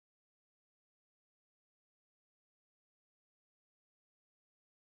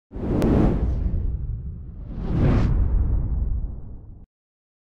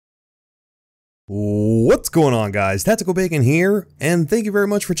going on, guys? Tactical Bacon here, and thank you very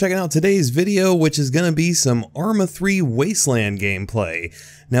much for checking out today's video, which is going to be some Arma 3 Wasteland gameplay.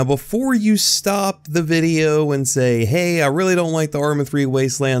 Now, before you stop the video and say, hey, I really don't like the Arma 3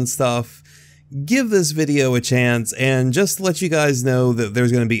 Wasteland stuff, give this video a chance, and just to let you guys know that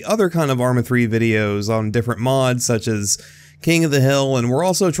there's going to be other kind of Arma 3 videos on different mods, such as King of the Hill, and we're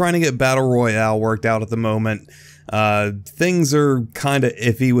also trying to get Battle Royale worked out at the moment. Things are kind of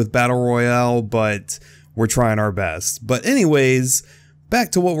iffy with Battle Royale, but we're trying our best. But anyways,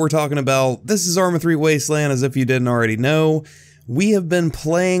 back to what we're talking about. This is Arma 3 Wasteland, as if you didn't already know. We have been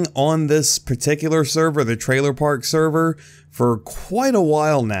playing on this particular server, the Trailerpark server, for quite a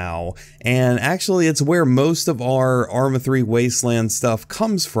while now, and actually it's where most of our Arma 3 Wasteland stuff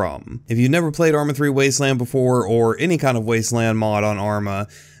comes from. If you've never played Arma 3 Wasteland before, or any kind of Wasteland mod on Arma,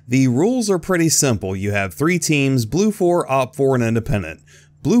 the rules are pretty simple. You have 3 teams, Blue 4, Op 4, and Independent.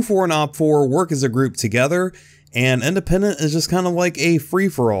 Blue 4 and Op 4 work as a group together, and Independent is just kind of like a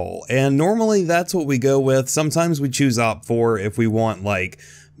free-for-all, and normally that's what we go with. Sometimes we choose Op 4 if we want, like,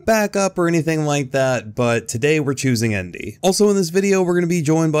 backup or anything like that, but today we're choosing Indy. Also in this video, we're going to be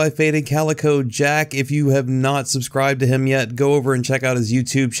joined by Faded Calico Jack. If you have not subscribed to him yet, go over and check out his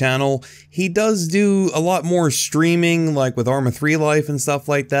YouTube channel. He does do a lot more streaming, like with Arma 3 Life and stuff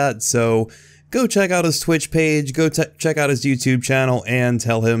like that, so go check out his Twitch page, go check out his YouTube channel, and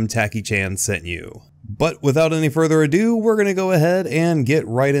tell him Tacky Chan sent you. But without any further ado, we're going to go ahead and get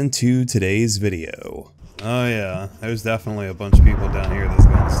right into today's video. Oh yeah, there's definitely a bunch of people down here at this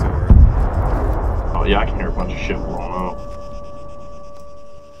gun store. Oh yeah, I can hear a bunch of shit blowing up.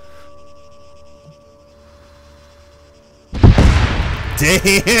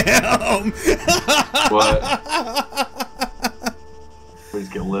 Damn! What? Please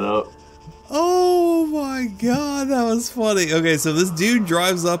get lit up. Oh my god, that was funny. Okay, so this dude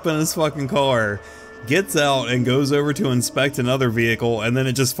drives up in his fucking car, gets out and goes over to inspect another vehicle, and then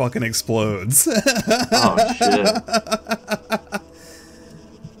it just fucking explodes. Oh shit.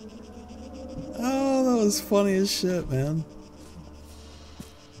 Oh, that was funny as shit, man.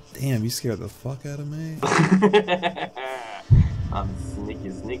 Damn, you scared the fuck out of me. I'm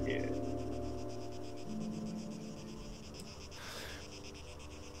sneaky.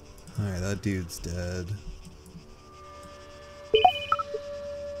 Alright, that dude's dead.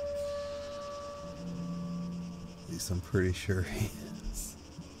 At least I'm pretty sure he is.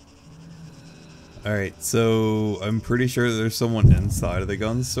 Alright, so I'm pretty sure there's someone inside of the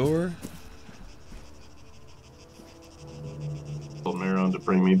gun store. Told Maron to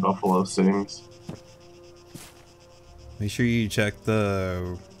bring me Buffalo Sings. Make sure you check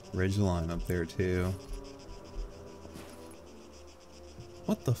the ridge line up there too.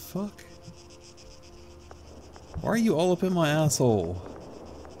 What the fuck? Why are you all up in my asshole?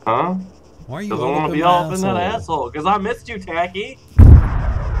 Huh? Why are you Because I all want up to in be my all up in asshole? that asshole. Because I missed you, Tacky.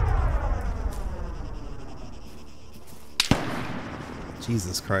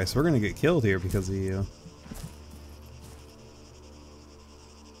 Jesus Christ, we're gonna get killed here because of you.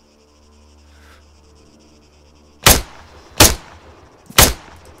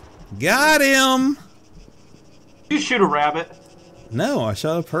 Got him! You shoot a rabbit. No, I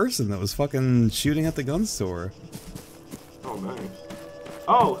shot a person that was fucking shooting at the gun store. Oh, nice.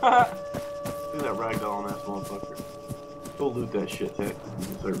 Oh, haha. Look at that ragdoll ass motherfucker. Go loot that shit, Tacky. You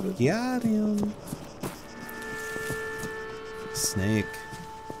deserve it. Got him. Snake.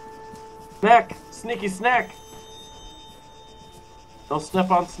 Snack! Sneaky snack! Don't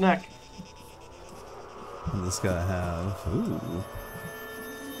step on snack. What does this guy have? Ooh.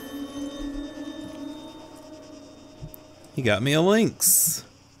 He got me a lynx.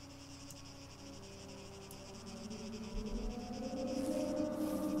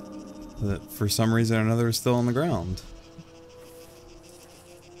 That for some reason or another is still on the ground.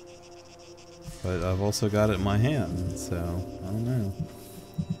 But I've also got it in my hand, so I don't know.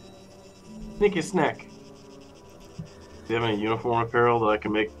 Sneaky snack. Do you have any uniform apparel that I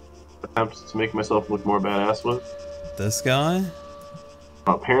can make attempts to make myself look more badass with? This guy?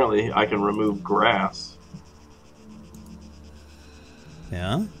 Apparently, I can remove grass.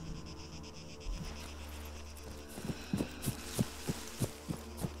 Yeah?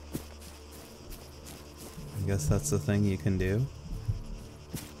 I guess that's the thing you can do.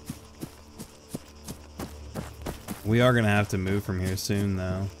 We are gonna have to move from here soon,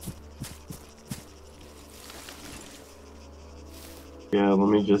 though. Yeah, let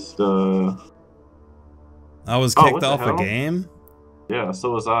me just, I was kicked what the off a hell? game? Yeah,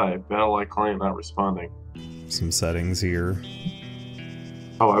 so was I. Battle.ly client not responding. Some settings here.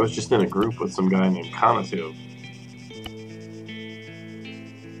 Oh, I was just in a group with some guy named Kanatu.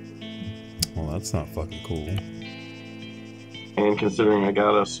 that's not fucking cool. And considering I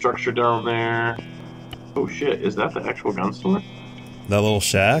got a structure down there... Oh shit, is that the actual gun store? That little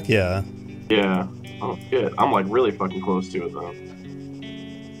shack? Yeah. Yeah. Oh shit, I'm like really fucking close to it though.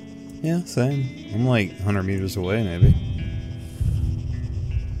 Yeah, same. I'm like 100 meters away, maybe.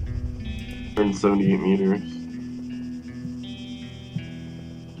 178 meters.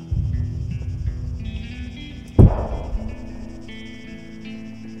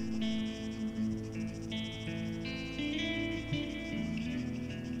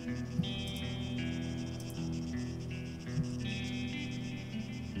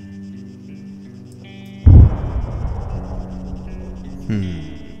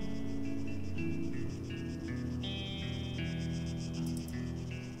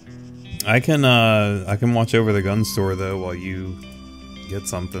 I can watch over the gun store though while you get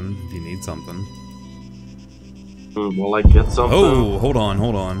something if you need something. Will I get something? Oh, hold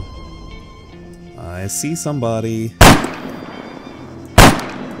on. I see somebody.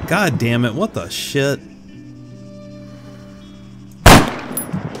 God damn it! What the shit?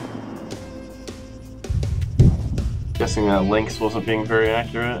 Guessing that Lynx wasn't being very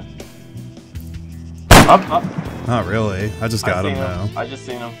accurate. Up. Not really. I just got him now. I just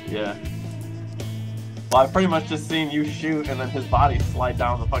seen him. Yeah. Well, I've pretty much just seen you shoot and then his body slide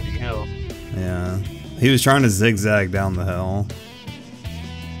down the fucking hill. Yeah. He was trying to zigzag down the hill.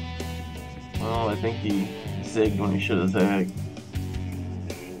 Well, I think he zigged when he should have zagged.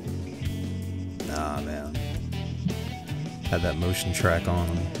 Nah, man. Had that motion track on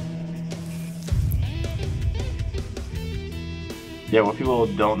him. Yeah, what people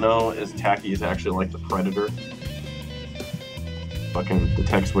don't know is Tacky is actually like the Predator. Fucking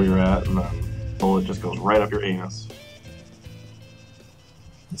detects where you're at and then the bullet just goes right up your anus.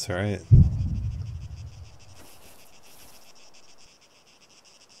 That's right.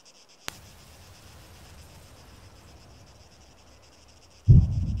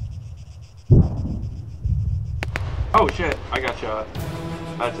 Oh shit, I got shot.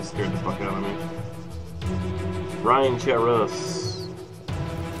 That just scared the fuck out of me. Ryan Charus.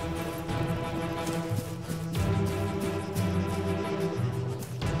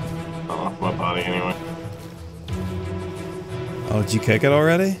 Oh, my body anyway. Oh, did you kick it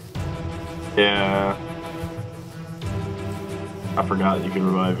already? Yeah. I forgot you could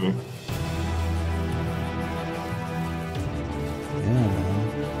revive me. Yeah, man.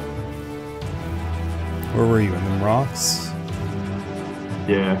 Where were you, in them rocks?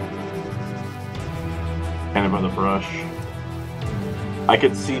 Yeah. Kind of by the brush. I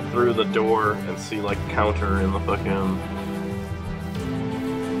could see through the door and see like counter in the fucking...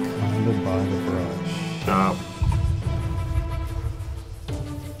 Kind of by the brush. shop.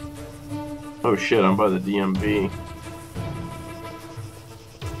 Oh shit, I'm by the DMV.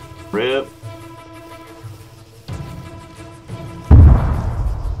 RIP.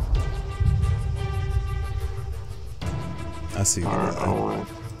 I see you. Alright.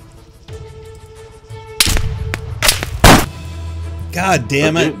 God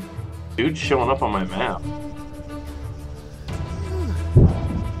damn it! Dude's showing up on my map.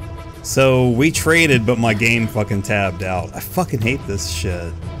 So we traded, but my game fucking tabbed out. I fucking hate this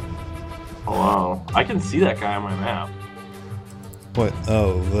shit. Oh wow. I can see that guy on my map. What?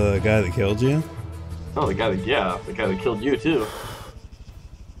 Oh, the guy that killed you? Oh, the guy that killed you too.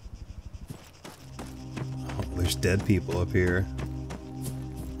 Oh, there's dead people up here.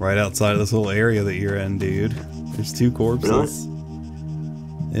 Right outside of this little area that you're in, dude. There's 2 corpses. Really?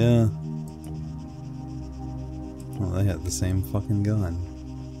 Yeah. Well, they had the same fucking gun.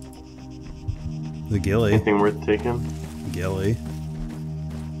 The ghillie. Anything worth taking? Ghillie.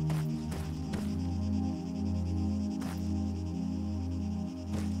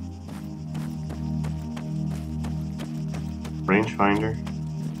 Rangefinder.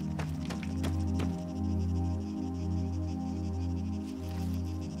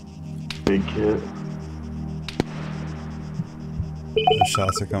 Big kit. The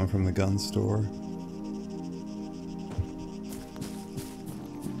shots are coming from the gun store.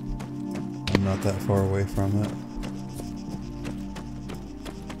 I'm not that far away from it.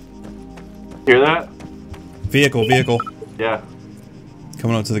 Hear that? Vehicle. Yeah.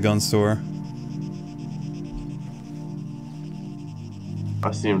 Coming up to the gun store.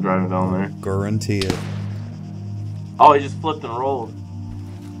 I see him driving down there. Guarantee it. Oh, he just flipped and rolled.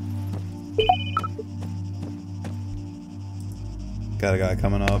 Got a guy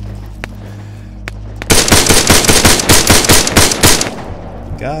coming up.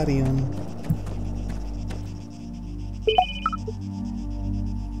 Got him.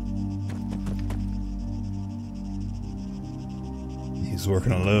 He's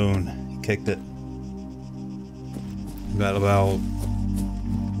working alone. He kicked it. Got about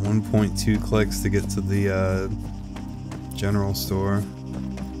 1.2 clicks to get to the general store.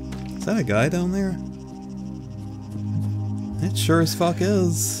 Is that a guy down there? It sure as fuck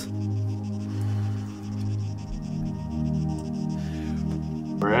is.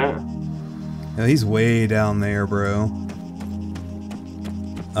 Where at? Yeah, he's way down there, bro.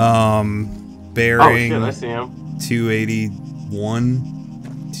 Bearing. Oh shit, I see him.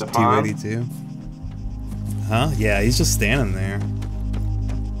 281, 282. Huh? Yeah, he's just standing there.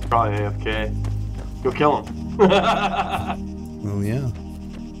 Probably AFK. Go kill him. Oh yeah.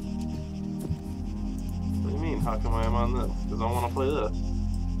 What do you mean? How come I am on this? Because I want to play this.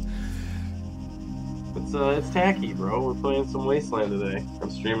 It's tacky, bro. We're playing some Wasteland today. I'm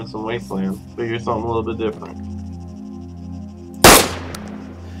streaming some Wasteland. Figure something a little bit different.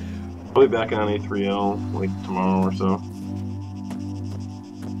 I'll be back on A3L like tomorrow or so.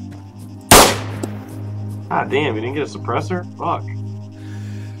 Ah damn, you didn't get a suppressor? Fuck.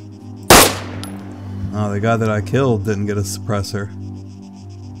 Oh, the guy that I killed didn't get a suppressor.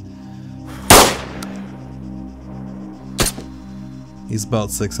 He's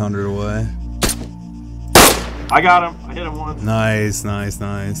about 600 away. I got him. I hit him once. Nice, nice,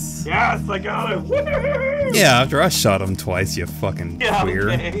 nice. Yes, I got him. Woo! Yeah, after I shot him twice, you fucking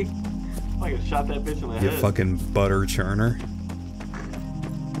queer. Okay. I could have shot that bitch in the head. You fucking butter churner.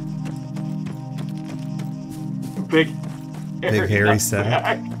 Big hairy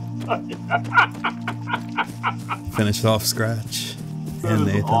sack. Finished off Scratch. And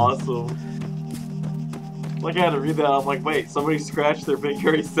Nathan. Awesome. Like I had to read that. I'm like, wait, somebody scratched their big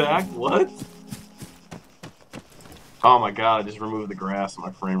hairy sack? What? Oh my god! I just removed the grass and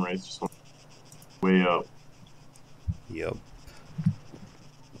my frame rate just went way up. Yep.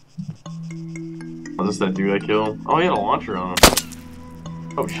 Oh, this that dude I killed? Oh, he had a launcher on him.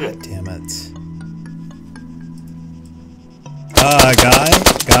 Oh shit! God damn it. Guy.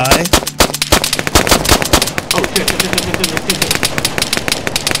 Oh shit!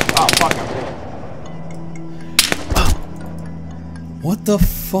 Oh fuck! I'm dead. What the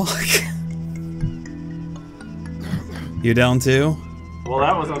fuck? You down too? Well,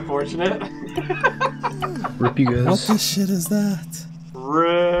 that was unfortunate. Rip you guys. What the shit is that?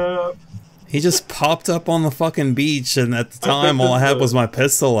 Rip. He just popped up on the fucking beach, and at the time, all I had was my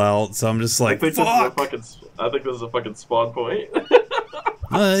pistol out, so I'm just like, fuck! I think this is a fucking spawn point.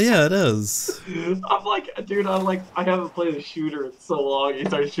 Yeah, it is. I'm like, dude, I haven't played a shooter in so long. He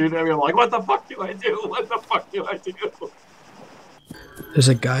starts shooting at me, I'm like, what the fuck do I do? What the fuck do I do? There's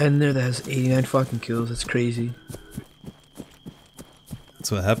a guy in there that has 89 fucking kills. That's crazy.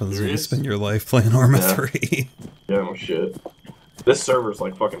 That's what happens when you spend your life playing Arma 3. Yeah, no shit. This server's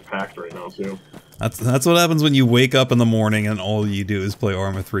like fucking packed right now too. That's what happens when you wake up in the morning and all you do is play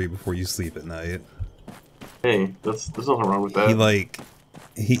Arma 3 before you sleep at night. Hey, there's nothing wrong with that.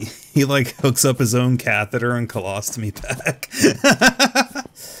 He like hooks up his own catheter and colostomy pack.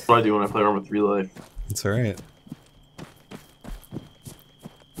 That's what I do when I play Arma 3 Life. That's alright.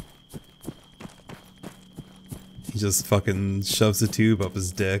 He just fucking shoves a tube up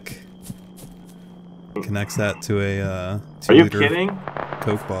his dick. Connects that to a 2 Are you liter kidding?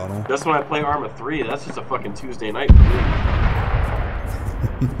 Coke bottle. That's when I play Arma 3. That's just a fucking Tuesday night for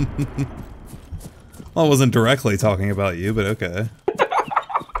me. Well, I wasn't directly talking about you, but okay.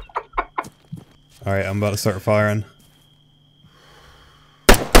 Alright, I'm about to start firing.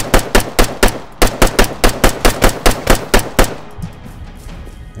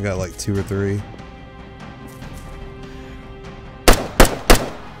 I got like 2 or 3.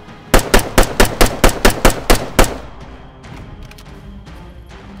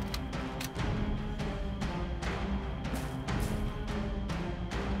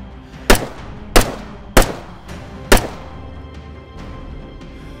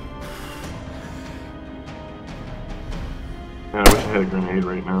 Man, I wish I had a grenade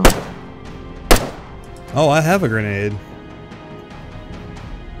right now. Oh, I have a grenade.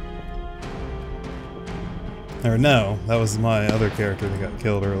 Or no, that was my other character that got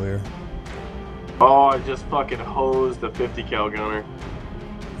killed earlier. Oh, I just fucking hosed the 50 cal gunner.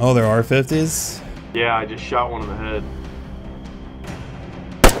 Oh, there are 50s? Yeah, I just shot one in the head.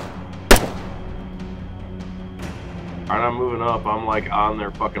 Alright, I'm moving up. I'm like on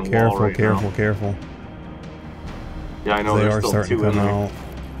their fucking wall right now. Careful. Yeah, I know. They There's are still starting 2 to in come there. out.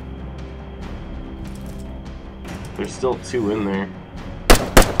 There's still 2 in there.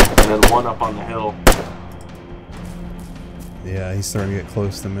 And then 1 up on the hill. Yeah, he's starting to get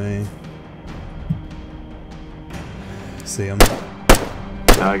close to me. See him?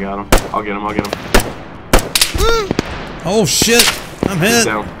 Yeah, I got him. I'll get him. Oh shit! I'm hit! He's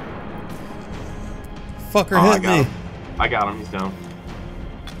down. Fucker hit me. I got him. He's down.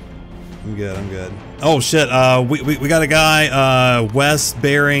 I'm good, I'm good. Oh shit, we got a guy, west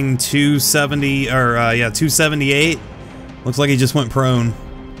bearing 270, or, yeah, 278. Looks like he just went prone.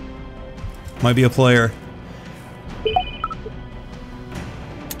 Might be a player.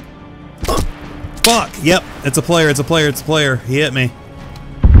 Fuck! Yep, it's a player, it's a player, it's a player. He hit me.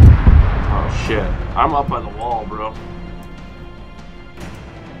 Oh shit. I'm up on the wall, bro.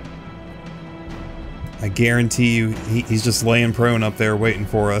 I guarantee you, he's just laying prone up there waiting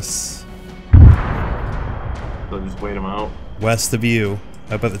for us. So just wait him out. West of you,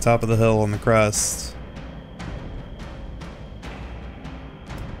 up at the top of the hill on the crest.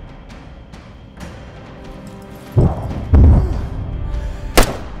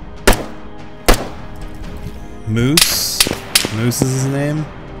 Moose? Moose is his name?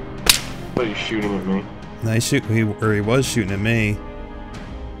 But he's shooting at me. No, he was shooting at me.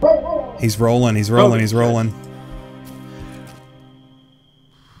 He's rolling, he's rolling, he's rolling.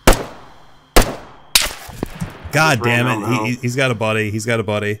 God damn it, he's got a buddy, he's got a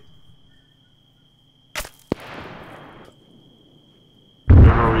buddy. We're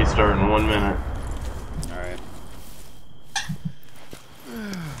gonna restart in 1 minute. Alright.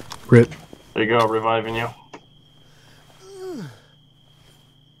 Rip. There you go, reviving you.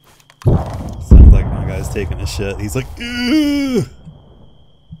 Sounds like my guy's taking a shit. He's like, ugh!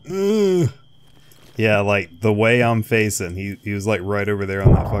 Ugh! Yeah, like, the way I'm facing, he was like right over there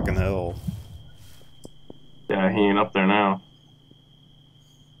on that fucking hill. Yeah, he ain't up there now.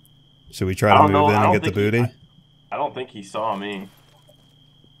 Should we try to move in and get the booty? I don't think he saw me.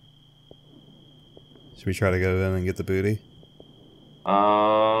 Should we try to go in and get the booty?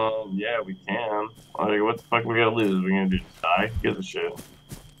 Yeah, we can. Like, what the fuck we gotta lose? We're gonna do just die? Get the shit.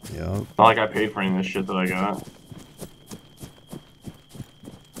 Yep. It's not like I paid for any of this shit that I got.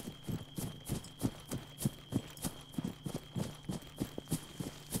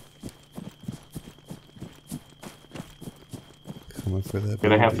 Coming for that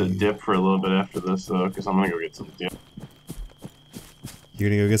Gonna have to booty. dip for a little bit after this though, because I'm gonna go get some dip. You're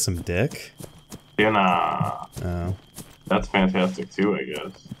gonna go get some dick? Dinner. Oh. That's fantastic too, I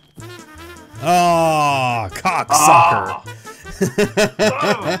guess. Oh, cocksucker! Son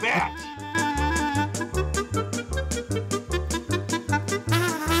of a bitch!